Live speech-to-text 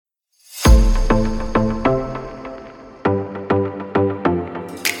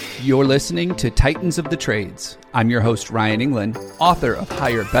You're listening to Titans of the Trades. I'm your host, Ryan England, author of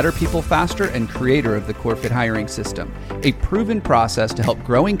Hire Better People Faster and creator of the CoreFit hiring system, a proven process to help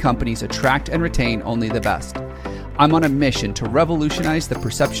growing companies attract and retain only the best. I'm on a mission to revolutionize the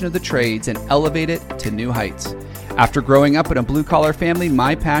perception of the trades and elevate it to new heights. After growing up in a blue-collar family,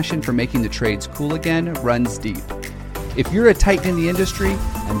 my passion for making the trades cool again runs deep. If you're a titan in the industry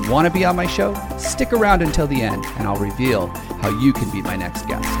and want to be on my show, stick around until the end and I'll reveal how you can be my next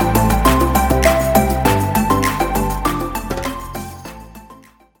guest.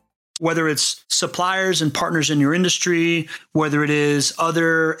 Whether it's suppliers and partners in your industry, whether it is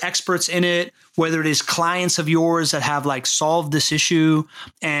other experts in it, whether it is clients of yours that have solved this issue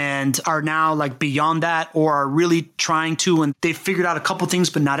and are now beyond that or are really trying to, and they've figured out a couple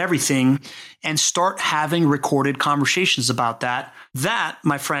things, but not everything, and start having recorded conversations about that. That,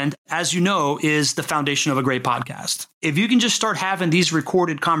 my friend, as you know, is the foundation of a great podcast. If you can just start having these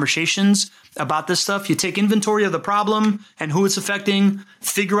recorded conversations about this stuff, you take inventory of the problem and who it's affecting,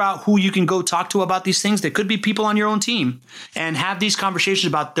 figure out who you can go talk to about these things. There could be people on your own team and have these conversations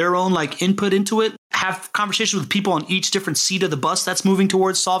about their own input into it. Have conversations with people on each different seat of the bus that's moving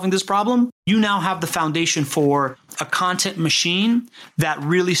towards solving this problem. You now have the foundation for a content machine that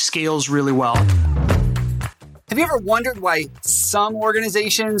really scales really well. Have you ever wondered why some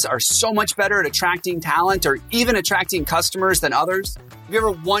organizations are so much better at attracting talent or even attracting customers than others? Have you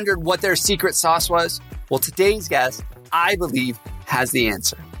ever wondered what their secret sauce was? Well, today's guest, I believe, has the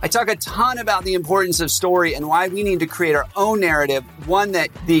answer. I talk a ton about the importance of story and why we need to create our own narrative, one that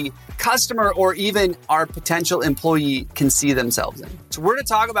the customer or even our potential employee can see themselves in. So we're going to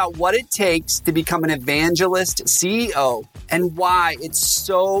talk about what it takes to become an evangelist CEO and why it's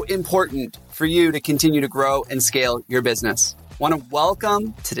so important for you to continue to grow and scale your business. I want to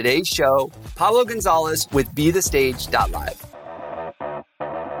welcome to today's show, Pablo Gonzalez with BeTheStage.live.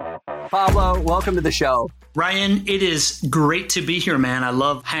 Pablo, welcome to the show. Ryan, it is great to be here, man. I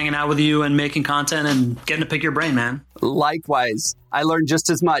love hanging out with you and making content and getting to pick your brain, man. Likewise. I learn just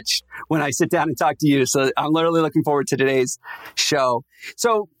as much when I sit down and talk to you. So I'm literally looking forward to today's show.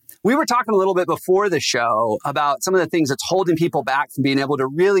 So we were talking a little bit before the show about some of the things that's holding people back from being able to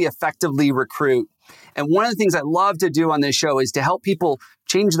really effectively recruit. And one of the things I love to do on this show is to help people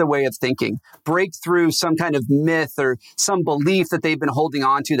change their way of thinking, break through some kind of myth or some belief that they've been holding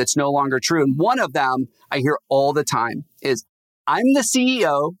on to that's no longer true. And one of them I hear all the time is, I'm the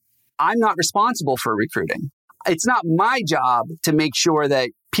CEO. I'm not responsible for recruiting. It's not my job to make sure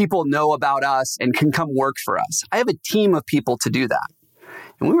that people know about us and can come work for us. I have a team of people to do that.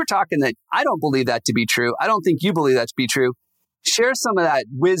 And we were talking that I don't believe that to be true. I don't think you believe that to be true. Share some of that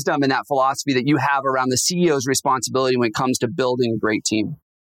wisdom and that philosophy that you have around the CEO's responsibility when it comes to building a great team.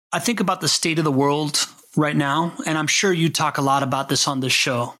 I think about the state of the world right now, and I'm sure you talk a lot about this on this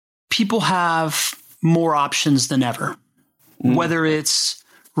show. People have more options than ever, whether it's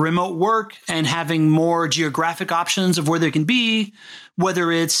remote work and having more geographic options of where they can be,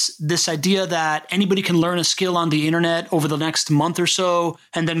 whether it's this idea that anybody can learn a skill on the internet over the next month or so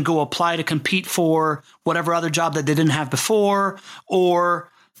and then go apply to compete for whatever other job that they didn't have before,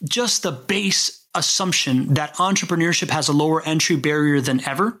 or just the base assumption that entrepreneurship has a lower entry barrier than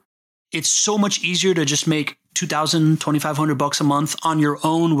ever. It's so much easier to just make $2,000, $2,500 a month on your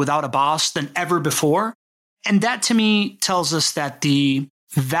own without a boss than ever before. And that to me tells us that the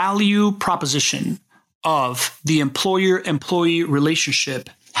value proposition of the employer-employee relationship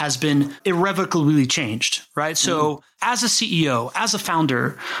has been irrevocably changed, right? So as a CEO, as a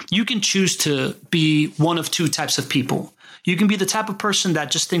founder, you can choose to be one of two types of people. You can be the type of person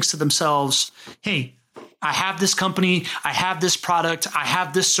that just thinks to themselves, hey, I have this company, I have this product, I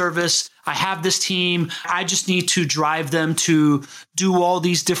have this service, I have this team. I just need to drive them to do all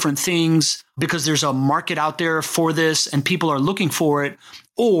these different things because there's a market out there for this and people are looking for it.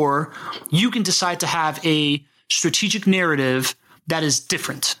 Or you can decide to have a strategic narrative that is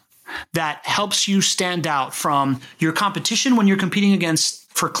different, that helps you stand out from your competition when you're competing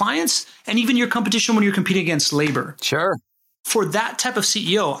for clients and even your competition when you're competing against labor. Sure. For that type of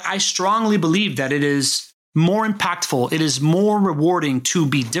CEO, I strongly believe that it is more impactful. It is more rewarding to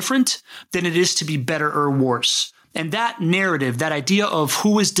be different than it is to be better or worse. And that narrative, that idea of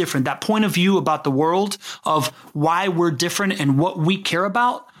who is different, that point of view about the world of why we're different and what we care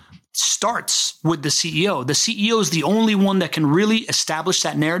about starts with the CEO. The CEO is the only one that can really establish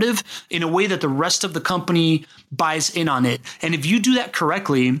that narrative in a way that the rest of the company buys in on it. And if you do that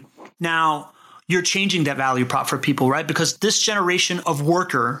correctly, now you're changing that value prop for people, right? Because this generation of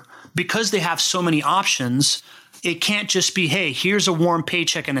worker, because they have so many options, it can't just be, hey, here's a warm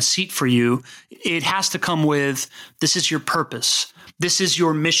paycheck and a seat for you. It has to come with, this is your purpose. This is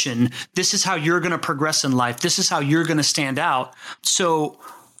your mission. This is how you're going to progress in life. This is how you're going to stand out. So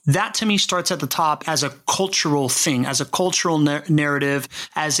that to me starts at the top as a cultural thing, as a cultural narrative,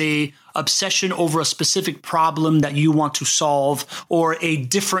 as a obsession over a specific problem that you want to solve, or a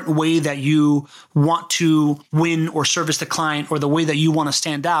different way that you want to win or service the client, or the way that you want to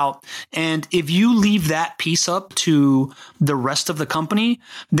stand out. And if you leave that piece up to the rest of the company,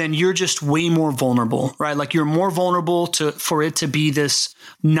 then you're just way more vulnerable, right? Like you're more vulnerable for it to be this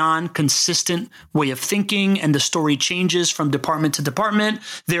non-consistent way of thinking, and the story changes from department to department.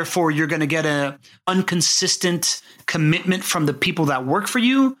 Therefore, you're going to get an inconsistent commitment from the people that work for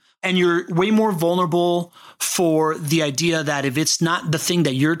you. And you're way more vulnerable for the idea that if it's not the thing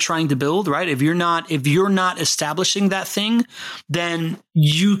that you're trying to build, right? If you're not establishing that thing, then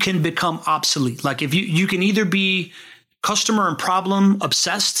you can become obsolete. Like if you can either be customer and problem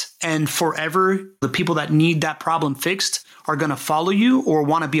obsessed, and forever the people that need that problem fixed are going to follow you, or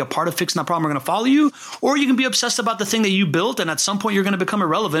want to be a part of fixing that problem are going to follow you, or you can be obsessed about the thing that you built, and at some point you're going to become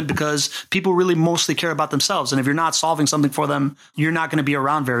irrelevant because people really mostly care about themselves. And if you're not solving something for them, you're not going to be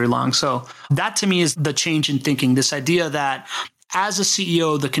around very long. So that to me is the change in thinking, this idea that as a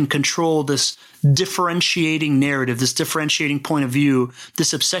CEO that can control this differentiating narrative, this differentiating point of view,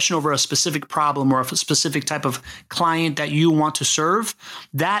 this obsession over a specific problem or a specific type of client that you want to serve,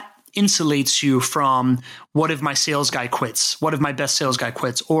 that insulates you from what if my sales guy quits? What if my best sales guy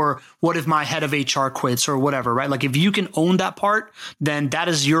quits? Or what if my head of HR quits, or whatever, right? Like if you can own that part, then that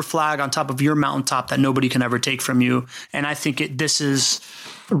is your flag on top of your mountaintop that nobody can ever take from you. And I think this is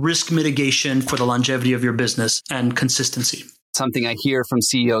risk mitigation for the longevity of your business and consistency. Something I hear from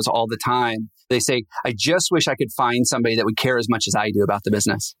CEOs all the time. They say, I just wish I could find somebody that would care as much as I do about the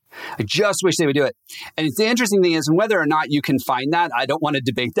business. I just wish they would do it. And the interesting thing is, whether or not you can find that, I don't want to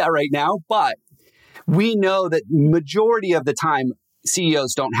debate that right now, but we know that majority of the time,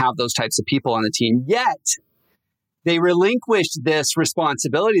 CEOs don't have those types of people on the team. Yet, they relinquished this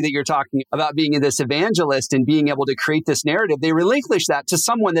responsibility that you're talking about, being this evangelist and being able to create this narrative. They relinquish that to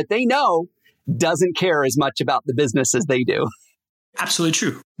someone that they know doesn't care as much about the business as they do. Absolutely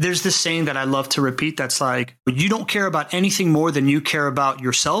true. There's this saying that I love to repeat that's like, you don't care about anything more than you care about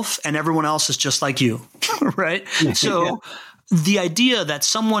yourself, and everyone else is just like you, right? So the idea that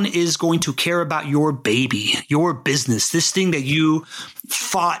someone is going to care about your baby, your business, this thing that you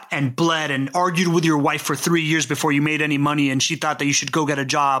fought and bled and argued with your wife for 3 years before you made any money and she thought that you should go get a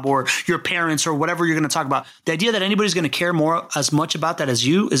job, or your parents, or whatever you're going to talk about. The idea that anybody's going to care more as much about that as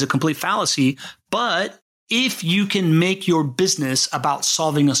you is a complete fallacy. But if you can make your business about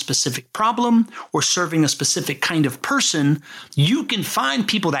solving a specific problem or serving a specific kind of person, you can find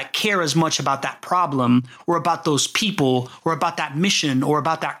people that care as much about that problem or about those people or about that mission or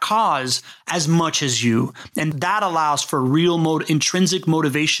about that cause as much as you. And that allows for real intrinsic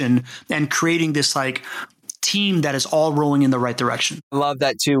motivation and creating this like team that is all rowing in the right direction. I love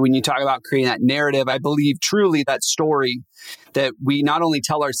that too. When you talk about creating that narrative, I believe truly that story that we not only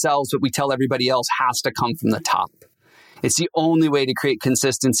tell ourselves, but we tell everybody else has to come from the top. It's the only way to create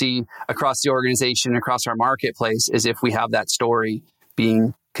consistency across the organization, across our marketplace, is if we have that story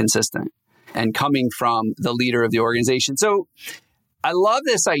being consistent and coming from the leader of the organization. So I love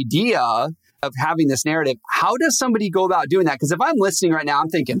this idea of having this narrative. How does somebody go about doing that? Because if I'm listening right now, I'm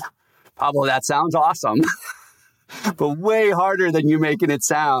thinking, Pablo, that sounds awesome, but way harder than you're making it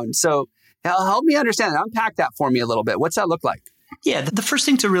sound. So help me understand that. Unpack that for me a little bit. What's that look like? Yeah, the first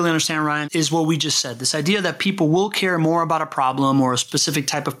thing to really understand, Ryan, is what we just said. This idea that people will care more about a problem or a specific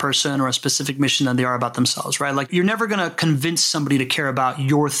type of person or a specific mission than they are about themselves, right? Like you're never going to convince somebody to care about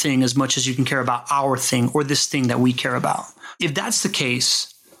your thing as much as you can care about our thing or this thing that we care about. If that's the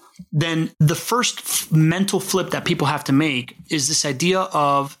case, then the first mental flip that people have to make is this idea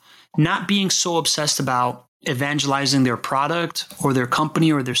of not being so obsessed about evangelizing their product or their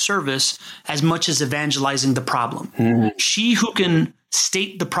company or their service as much as evangelizing the problem. Mm-hmm. She who can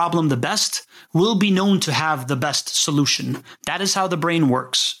state the problem the best will be known to have the best solution. That is how the brain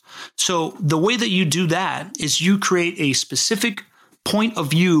works. So the way that you do that is you create a specific point of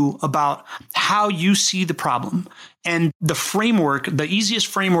view about how you see the problem. And the framework, the easiest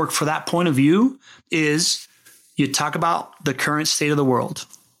framework for that point of view is you talk about the current state of the world.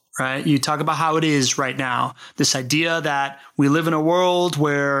 Right? You talk about how it is right now. This idea that we live in a world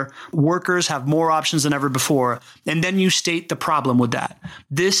where workers have more options than ever before. And then you state the problem with that.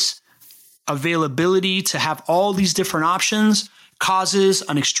 This availability to have all these different options causes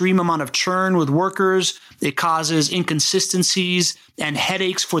an extreme amount of churn with workers. It causes inconsistencies and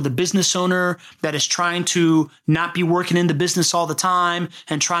headaches for the business owner that is trying to not be working in the business all the time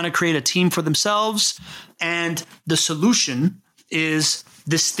and trying to create a team for themselves. And the solution is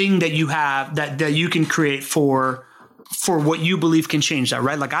this thing that you have that you can create for what you believe can change that,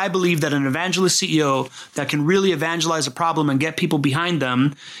 right? Like I believe that an evangelist CEO that can really evangelize a problem and get people behind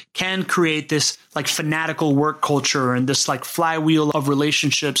them can create this like fanatical work culture and this like flywheel of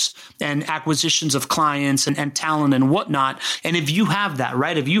relationships and acquisitions of clients and talent and whatnot. And if you have that,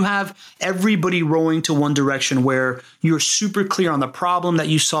 right? If you have everybody rowing to one direction where you're super clear on the problem that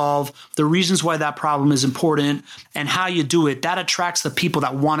you solve, the reasons why that problem is important and how you do it, that attracts the people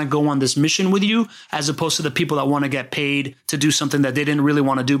that want to go on this mission with you, as opposed to the people that want to get paid to do something that they didn't really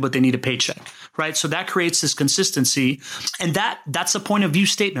want to do, but they need a paycheck, right? So that creates this consistency. And that's a point of view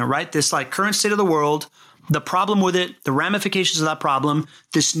statement, right? This like current state of the world, the problem with it, the ramifications of that problem,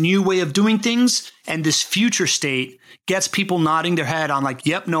 this new way of doing things, and this future state gets people nodding their head on like,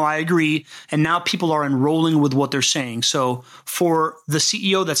 yep, no, I agree. And now people are enrolling with what they're saying. So for the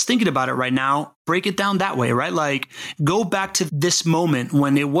CEO that's thinking about it right now, break it down that way, right? Like go back to this moment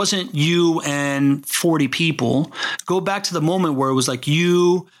when it wasn't you and 40 people. Go back to the moment where it was like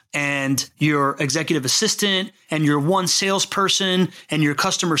you and your executive assistant and your one salesperson and your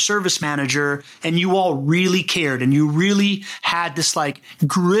customer service manager, and you all really cared and you really had this like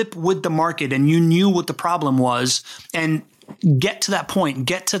grip with the market and you knew what the problem was, and get to that point,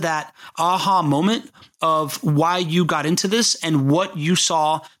 get to that aha moment of why you got into this and what you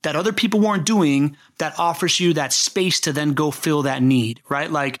saw that other people weren't doing that offers you that space to then go fill that need,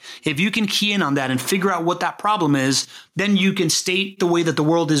 right? Like if you can key in on that and figure out what that problem is, then you can state the way that the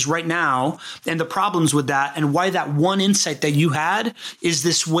world is right now and the problems with that and why that one insight that you had is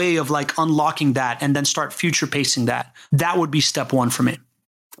this way of like unlocking that and then start future pacing that. That would be step one for me.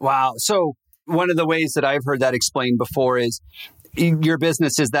 Wow. So one of the ways that I've heard that explained before is your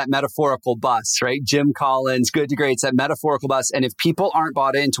business is that metaphorical bus, right? Jim Collins, Good to Great, it's that metaphorical bus. And if people aren't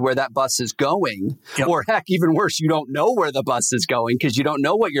bought into where that bus is going, yep. Or heck, even worse, you don't know where the bus is going because you don't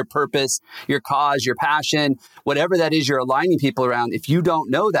know what your purpose, your cause, your passion, whatever that is you're aligning people around. If you don't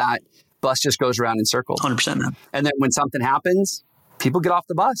know that, bus just goes around in circles. 100%. Man. And then when something happens, people get off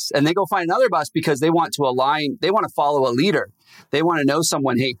the bus and they go find another bus because they want to align. They want to follow a leader. They want to know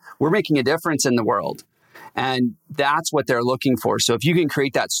someone, hey, we're making a difference in the world. And that's what they're looking for. So if you can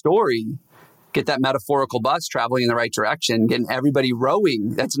create that story, get that metaphorical bus traveling in the right direction, getting everybody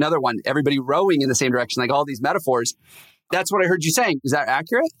rowing. That's another one. Everybody rowing in the same direction, like all these metaphors. That's what I heard you saying. Is that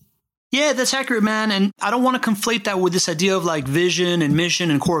accurate? Yeah, that's accurate, man. And I don't want to conflate that with this idea of like vision and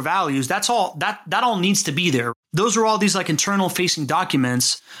mission and core values. That's all that all needs to be there. Those are all these like internal facing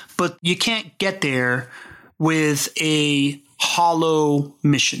documents, but you can't get there with a hollow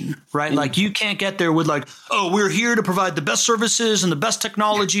mission, right? Mm-hmm. Like you can't get there with like, oh, we're here to provide the best services and the best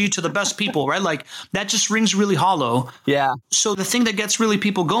technology to the best people, right? Like that just rings really hollow. Yeah. So the thing that gets really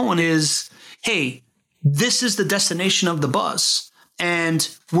people going is, hey, this is the destination of the bus. And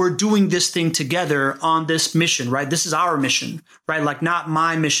we're doing this thing together on this mission, right? This is our mission, right? Like not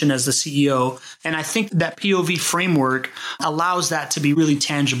my mission as the CEO. And I think that POV framework allows that to be really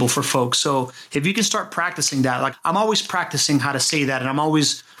tangible for folks. So if you can start practicing that, like I'm always practicing how to say that and I'm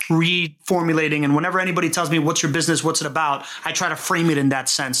always reformulating. And whenever anybody tells me, what's your business? What's it about? I try to frame it in that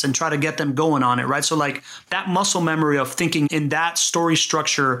sense and try to get them going on it, right? So like that muscle memory of thinking in that story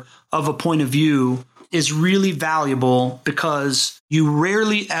structure of a point of view is really valuable because you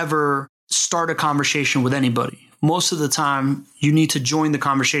rarely ever start a conversation with anybody. Most of the time, you need to join the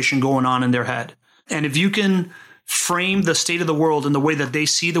conversation going on in their head. And if you can frame the state of the world in the way that they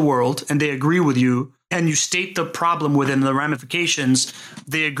see the world and they agree with you, and you state the problem within the ramifications,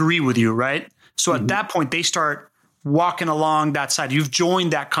 they agree with you, right? So at that point, they start walking along that side. You've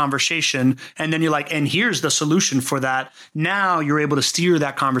joined that conversation and then you're like, and here's the solution for that. Now you're able to steer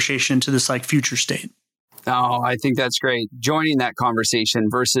that conversation to this like future state. Oh, I think that's great. Joining that conversation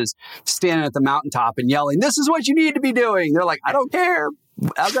versus standing at the mountaintop and yelling, this is what you need to be doing. They're like, I don't care.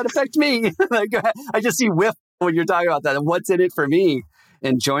 How's that affect me? Like, I just see whiff when you're talking about that. What's in it for me?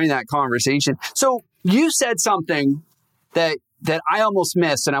 And joining that conversation. So you said something that I almost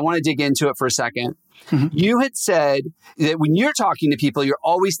missed, and I want to dig into it for a second. Mm-hmm. You had said that when you're talking to people, you're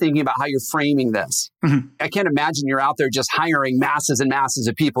always thinking about how you're framing this. Mm-hmm. I can't imagine you're out there just hiring masses and masses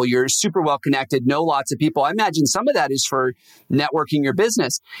of people. You're super well connected, know lots of people. I imagine some of that is for networking your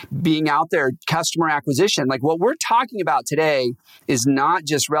business, being out there, customer acquisition. Like what we're talking about today is not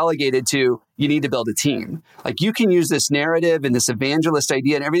just relegated to you need to build a team. Like you can use this narrative and this evangelist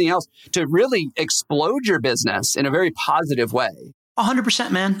idea and everything else to really explode your business in a very positive way.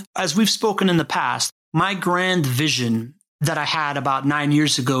 100%, man. As we've spoken in the past, my grand vision that I had about 9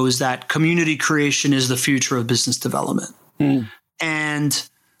 years ago is that community creation is the future of business development. And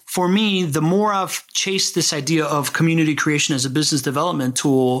for me, the more I've chased this idea of community creation as a business development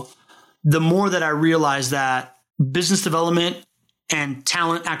tool, the more that I realize that business development and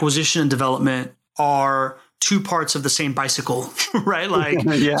talent acquisition and development are two parts of the same bicycle,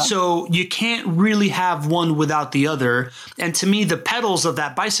 right? So you can't really have one without the other. And to me, the pedals of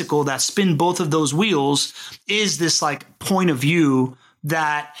that bicycle that spin both of those wheels is this like point of view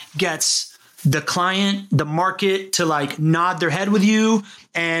that gets the client, the market to like nod their head with you,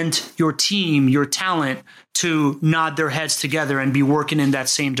 and your team, your talent to nod their heads together and be working in that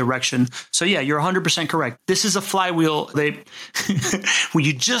same direction. So yeah, you're 100% correct. This is a flywheel. Well,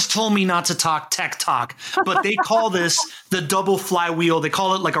 you just told me not to talk tech talk, but they call this the double flywheel. They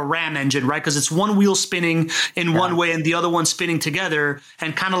call it like a ram engine, right? Because it's one wheel spinning in one way and the other one spinning together,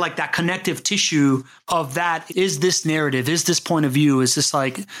 and kind of like that connective tissue of that is this narrative, is this point of view, is this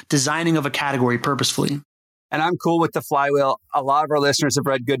like designing of a category purposefully. And I'm cool with the flywheel. A lot of our listeners have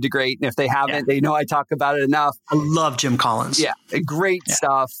read Good to Great. And if they haven't, they know I talk about it enough. I love Jim Collins. Yeah, great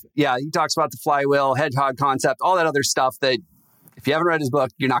stuff. Yeah, he talks about the flywheel, hedgehog concept, all that other stuff that if you haven't read his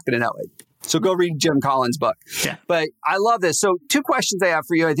book, you're not going to know it. So go read Jim Collins' book. Yeah. But I love this. So 2 questions I have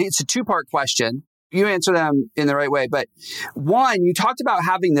for you. I think it's a 2-part question. You answer them in the right way. But one, you talked about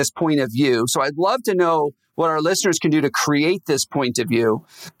having this point of view. So I'd love to know what our listeners can do to create this point of view.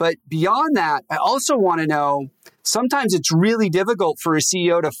 But beyond that, I also want to know, sometimes it's really difficult for a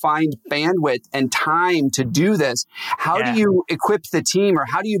CEO to find bandwidth and time to do this. How do you equip the team, or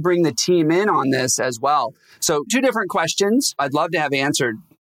how do you bring the team in on this as well? So 2 different questions I'd love to have answered.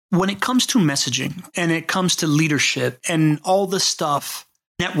 When it comes to messaging and it comes to leadership and all the stuff,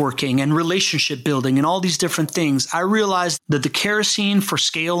 networking and relationship building and all these different things, I realized that the kerosene for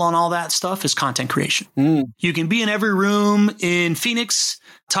scale on all that stuff is content creation. You can be in every room in Phoenix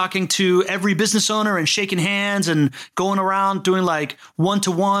talking to every business owner and shaking hands and going around doing like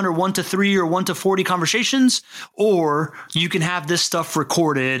 1-to-1 or 1-to-3 or 1-to-40 conversations, or you can have this stuff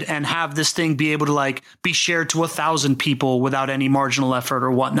recorded and have this thing be able to like be shared to 1,000 people without any marginal effort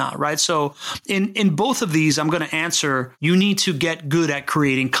or whatnot, right? So in both of these, I'm going to answer, you need to get good at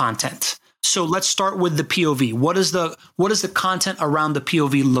creating content. So let's start with the POV. What does the content around the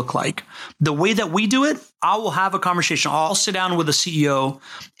POV look like? The way that we do it, I will have a conversation. I'll sit down with a CEO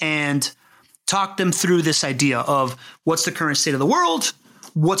and talk them through this idea of what's the current state of the world?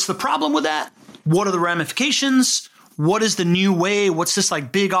 What's the problem with that? What are the ramifications? What is the new way? What's this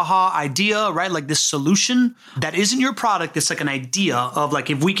like big aha idea, right? Like this solution that isn't your product. It's like an idea of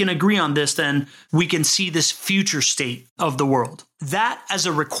like, if we can agree on this, then we can see this future state of the world. That as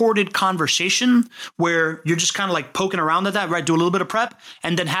a recorded conversation where you're just kind of like poking around at that, right? Do a little bit of prep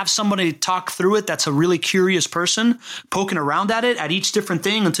and then have somebody talk through it. That's a really curious person poking around at it at each different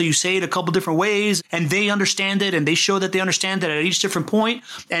thing until you say it a couple different ways and they understand it and they show that they understand it at each different point.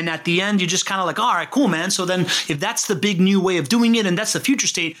 And at the end, you just kind of like, all right, cool, man. So then if that's the big new way of doing it and that's the future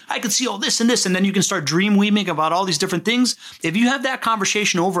state, I could see all this and this. And then you can start dream weaving about all these different things. If you have that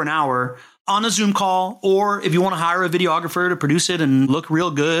conversation over an hour, on a Zoom call, or if you want to hire a videographer to produce it and look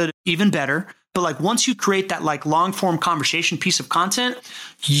real good, even better. But like once you create that like long form conversation piece of content,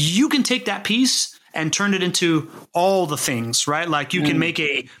 you can take that piece and turn it into all the things, right? Like you can make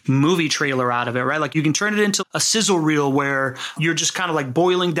a movie trailer out of it, right? Like you can turn it into a sizzle reel where you're just kind of like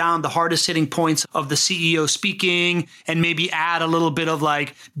boiling down the hardest hitting points of the CEO speaking and maybe add a little bit of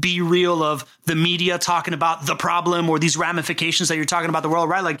like be real of the media talking about the problem or these ramifications that you're talking about the world,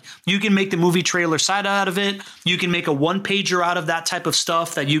 right? Like you can make the movie trailer side out of it. You can make a 1-pager out of that type of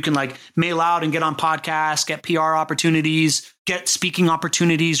stuff that you can like mail out and get on podcasts, get PR opportunities, get speaking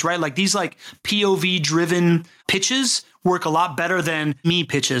opportunities, right? Like these like POV driven pitches work a lot better than me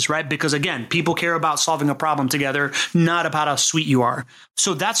pitches, right? Because again, people care about solving a problem together, not about how sweet you are.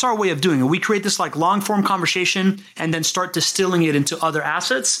 So that's our way of doing it. We create this like long form conversation and then start distilling it into other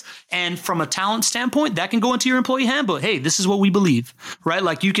assets. And from a talent standpoint, that can go into your employee handbook. Hey, this is what we believe, right?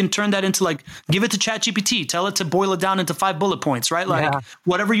 Like you can turn that into like, give it to ChatGPT, tell it to boil it down into 5 bullet points, right? Like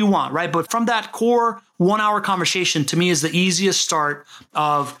whatever you want, right? But from that core 1-hour conversation, to me is the easiest start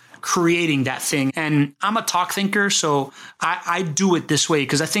of creating that thing. And I'm a talk thinker, so I do it this way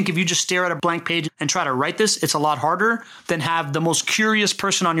because I think if you just stare at a blank page and try to write this, it's a lot harder than have the most curious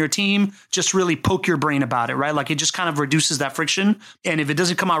person on your team just really poke your brain about it, right? Like it just kind of reduces that friction. And if it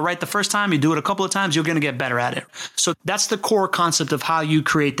doesn't come out right the first time, you do it a couple of times, you're going to get better at it. So that's the core concept of how you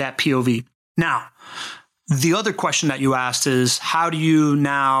create that POV. Now, the other question that you asked is how do you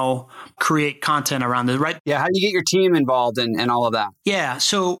now create content around it, right? Yeah. How do you get your team involved and all of that? Yeah.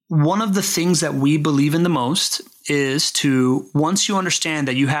 So one of the things that we believe in the most is to, once you understand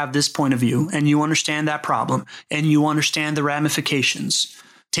that you have this point of view and you understand that problem and you understand the ramifications,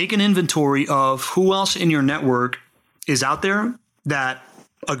 take an inventory of who else in your network is out there that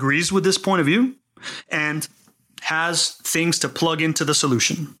agrees with this point of view and has things to plug into the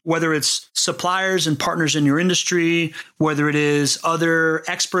solution, whether it's suppliers and partners in your industry, whether it is other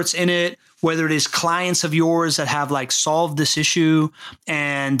experts in it, whether it is clients of yours that have like solved this issue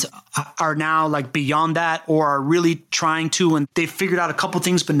and are now like beyond that or are really trying to, and they've figured out a couple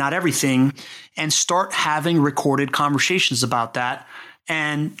things, but not everything, and start having recorded conversations about that.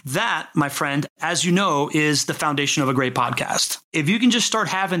 And that, my friend, as you know, is the foundation of a great podcast. If you can just start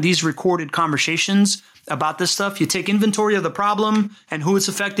having these recorded conversations about this stuff, you take inventory of the problem and who it's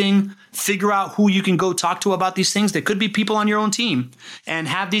affecting, figure out who you can go talk to about these things. They could be people on your own team, and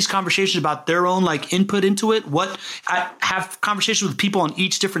have these conversations about their own like input into it. Have conversations with people on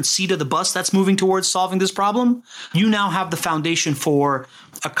each different seat of the bus that's moving towards solving this problem. You now have the foundation for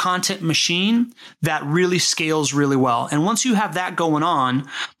a content machine that really scales really well. And once you have that going on,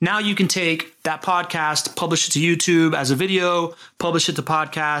 now you can take that podcast, publish it to YouTube as a video, publish it to the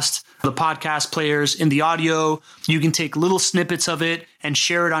podcast players in the audio. You can take little snippets of it and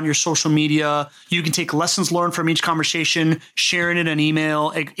share it on your social media. You can take lessons learned from each conversation, share it in an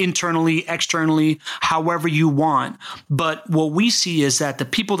email, internally, externally, however you want. But what we see is that the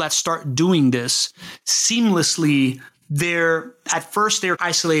people that start doing this seamlessly, at first they're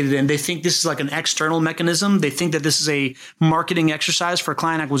isolated and they think this is like an external mechanism. They think that this is a marketing exercise for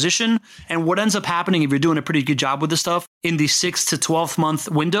client acquisition. And what ends up happening if you're doing a pretty good job with this stuff in the 6 to 12 month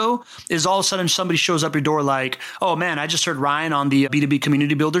window is all of a sudden somebody shows up your door like, oh man, I just heard Ryan on the B2B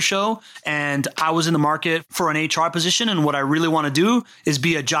Community Builder show and I was in the market for an HR position. And what I really want to do is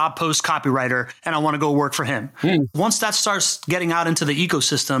be a job post copywriter and I want to go work for him. Once that starts getting out into the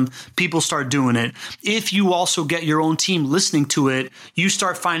ecosystem, people start doing it. If you also get your own team listening to it, you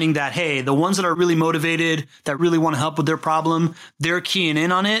start finding that, hey, the ones that are really motivated, that really want to help with their problem, they're keying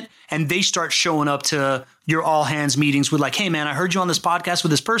in on it and they start showing up to your all hands meetings with like, hey man, I heard you on this podcast with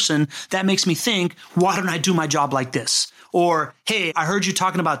this person. That makes me think, why don't I do my job like this? Or, hey, I heard you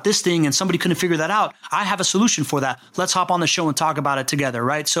talking about this thing and somebody couldn't figure that out. I have a solution for that. Let's hop on the show and talk about it together,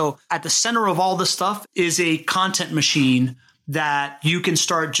 right? So at the center of all this stuff is a content machine that you can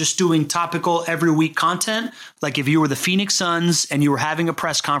start just doing topical every week content. Like if you were the Phoenix Suns and you were having a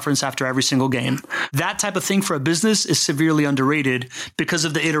press conference after every single game, that type of thing for a business is severely underrated because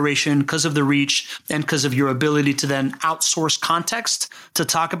of the iteration, because of the reach, and because of your ability to then outsource context to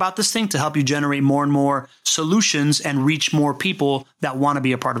talk about this thing to help you generate more and more solutions and reach more people that want to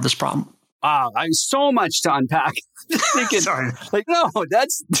be a part of this problem. Wow, I have so much to unpack. Sorry. Like, no,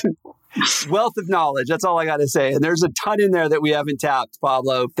 that's wealth of knowledge. That's all I got to say. And there's a ton in there that we haven't tapped,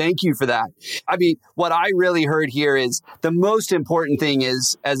 Pablo. Thank you for that. I mean, what I really heard here is the most important thing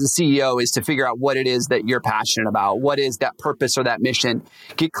is, as a CEO, is to figure out what it is that you're passionate about. What is that purpose or that mission?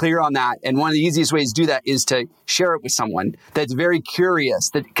 Get clear on that. And one of the easiest ways to do that is to share it with someone that's very curious,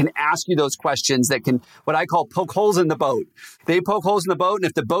 that can ask you those questions, that can, what I call poke holes in the boat. They poke holes in the boat. And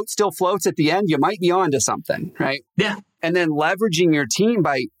if the boat still floats at the end, you might be on to something, right? Yeah. And then leveraging your team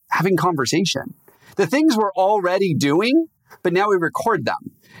by having conversation. The things we're already doing, but now we record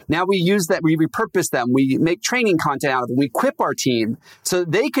them. Now we use that, we repurpose them, we make training content out of them, we equip our team so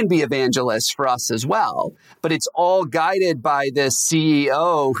they can be evangelists for us as well. But it's all guided by this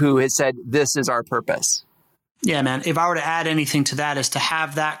CEO who has said, this is our purpose. Yeah, man. If I were to add anything to that is to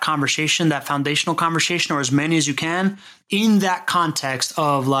have that conversation, that foundational conversation, or as many as you can, in that context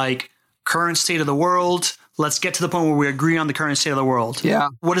of like current state of the world. Let's get to the point where we agree on the current state of the world. Yeah.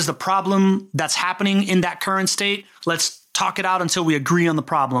 What is the problem that's happening in that current state? Let's talk it out until we agree on the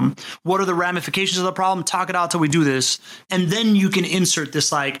problem. What are the ramifications of the problem? Talk it out until we do this. And then you can insert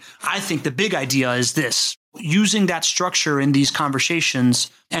this like, I think the big idea is this. Using that structure in these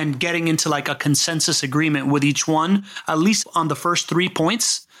conversations and getting into like a consensus agreement with each one, at least on the first 3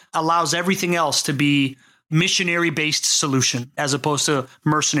 points, allows everything else to be missionary-based solution as opposed to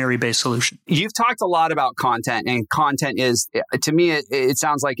mercenary-based solution. You've talked a lot about content, and content is, to me, it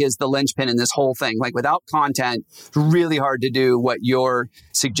sounds like is the linchpin in this whole thing. Like without content, it's really hard to do what you're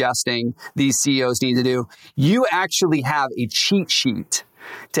suggesting these CEOs need to do. You actually have a cheat sheet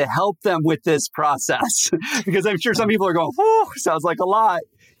to help them with this process because I'm sure some people are going, oh, sounds like a lot.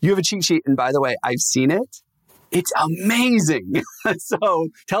 You have a cheat sheet. And by the way, I've seen it. It's amazing. So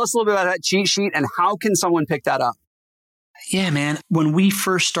tell us a little bit about that cheat sheet and how can someone pick that up? Yeah, man. When we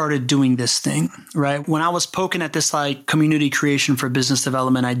first started doing this thing, right? When I was poking at this like community creation for business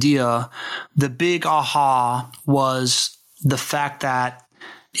development idea, the big aha was the fact that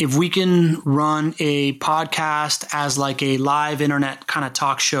if we can run a podcast as like a live internet kind of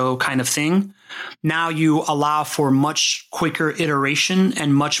talk show kind of thing, now you allow for much quicker iteration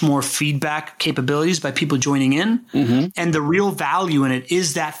and much more feedback capabilities by people joining in. Mm-hmm. And the real value in it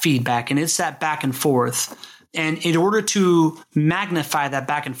is that feedback, and it's that back and forth. And in order to magnify that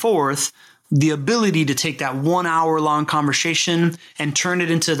back and forth, the ability to take that 1 hour long conversation and turn it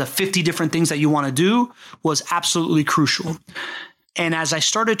into the 50 different things that you want to do was absolutely crucial. And as I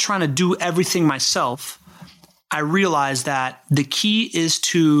started trying to do everything myself, I realized that the key is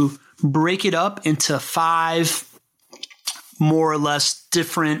to break it up into 5 more or less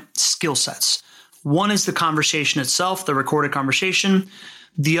different skill sets. One is the conversation itself, the recorded conversation.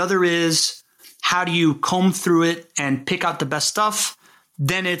 The other is how do you comb through it and pick out the best stuff?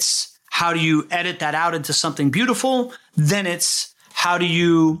 Then it's how do you edit that out into something beautiful? Then it's how do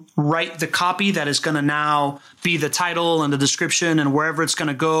you write the copy that is going to now be the title and the description and wherever it's going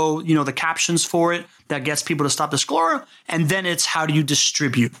to go, you know, the captions for it that gets people to stop the scroll. And then it's how do you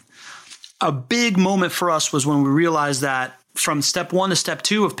distribute? A big moment for us was when we realized that from step 1 to step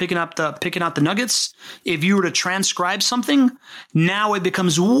 2 of picking out the nuggets, if you were to transcribe something, now it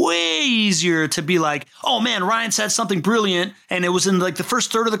becomes way easier to be like, oh man, Ryan said something brilliant. And it was in like the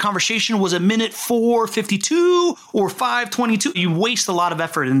first third of the conversation was a minute 4:52 or 5:22. You waste a lot of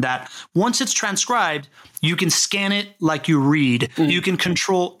effort in that. Once it's transcribed, you can scan it like you read. You can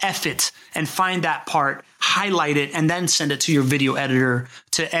control F it and find that part, highlight it, and then send it to your video editor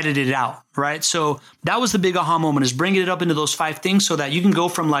to edit it out, right? So that was the big aha moment, is bringing it up into those 5 things so that you can go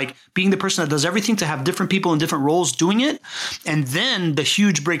from like being the person that does everything to have different people in different roles doing it. And then the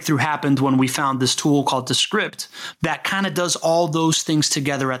huge breakthrough happened when we found this tool called Descript that kind of does all those things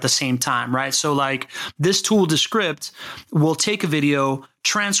together at the same time, right? So like this tool Descript will take a video,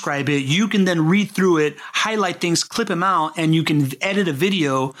 transcribe it. You can then read through it, highlight things, clip them out, and you can edit a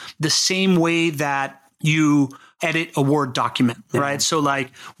video the same way that you edit a Word document, right? So like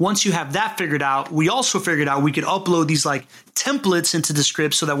once you have that figured out, we also figured out we could upload these like templates into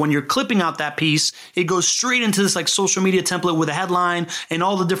Descript so that when you're clipping out that piece, it goes straight into this like social media template with a headline and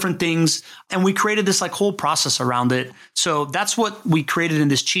all the different things. And we created this like whole process around it. So that's what we created in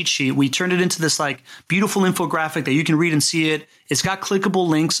this cheat sheet. We turned it into this like beautiful infographic that you can read and see it. It's got clickable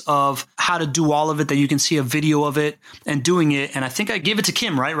links of how to do all of it, that you can see a video of it and doing it. And I think I gave it to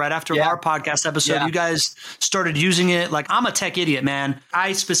Kim, right after our podcast episode. You guys started using it. Like, I'm a tech idiot, man.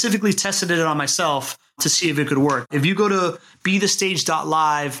 I specifically tested it on myself to see if it could work. If you go to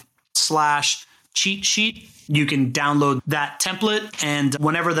bethestage.live/cheat sheet, you can download that template. And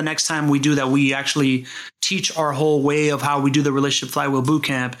whenever the next time we do that, we actually teach our whole way of how we do the Relationship Flywheel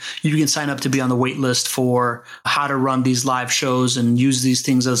Bootcamp. You can sign up to be on the wait list for how to run these live shows and use these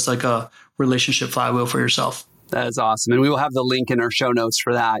things as like a relationship flywheel for yourself. That is awesome. And we will have the link in our show notes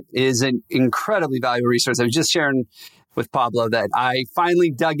for that. It is an incredibly valuable resource. I was just sharing with Pablo that I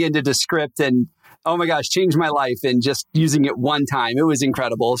finally dug into Descript and oh my gosh, changed my life and just using it one time. It was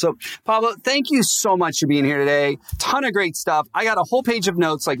incredible. So Pablo, thank you so much for being here today. Ton of great stuff. I got a whole page of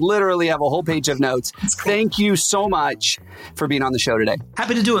notes, like literally have a whole page of notes. Cool. Thank you so much for being on the show today.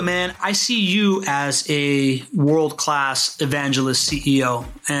 Happy to do it, man. I see you as a world-class evangelist CEO.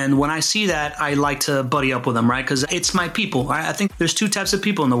 And when I see that, I like to buddy up with them, right? Because it's my people. Right? I think there's 2 types of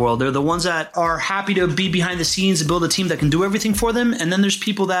people in the world. They're the ones that are happy to be behind the scenes and build a team that can do everything for them. And then there's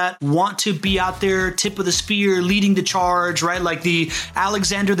people that want to be out there, tip of the spear, leading the charge, right? Like the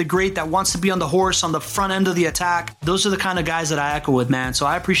Alexander the Great that wants to be on the horse on the front end of the attack. Those are the kind of guys that I echo with, man. So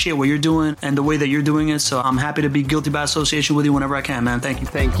I appreciate what you're doing and the way that you're doing it. So I'm happy to be guilty by association with you whenever I can, man. Thank you.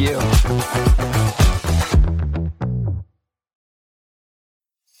 Thank you.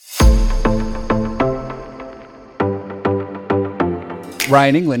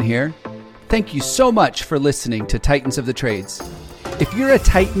 Ryan England here. Thank you so much for listening to Titans of the Trades. If you're a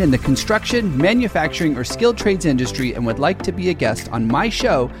titan in the construction, manufacturing, or skilled trades industry and would like to be a guest on my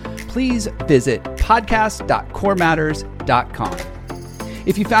show, please visit podcast.corematters.com.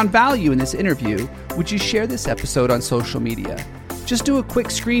 If you found value in this interview, would you share this episode on social media? Just do a quick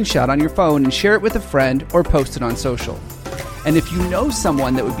screenshot on your phone and share it with a friend or post it on social. And if you know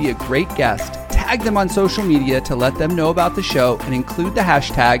someone that would be a great guest, tag them on social media to let them know about the show and include the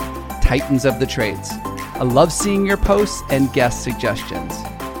hashtag Titans of the Trades. I love seeing your posts and guest suggestions.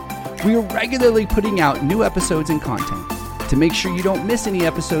 We are regularly putting out new episodes and content. To make sure you don't miss any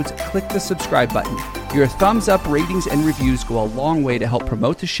episodes, click the subscribe button. Your thumbs up, ratings, and reviews go a long way to help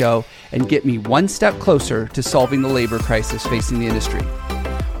promote the show and get me one step closer to solving the labor crisis facing the industry.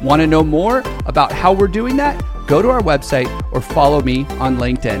 Want to know more about how we're doing that? Go to our website or follow me on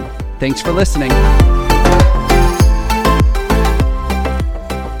LinkedIn. Thanks for listening.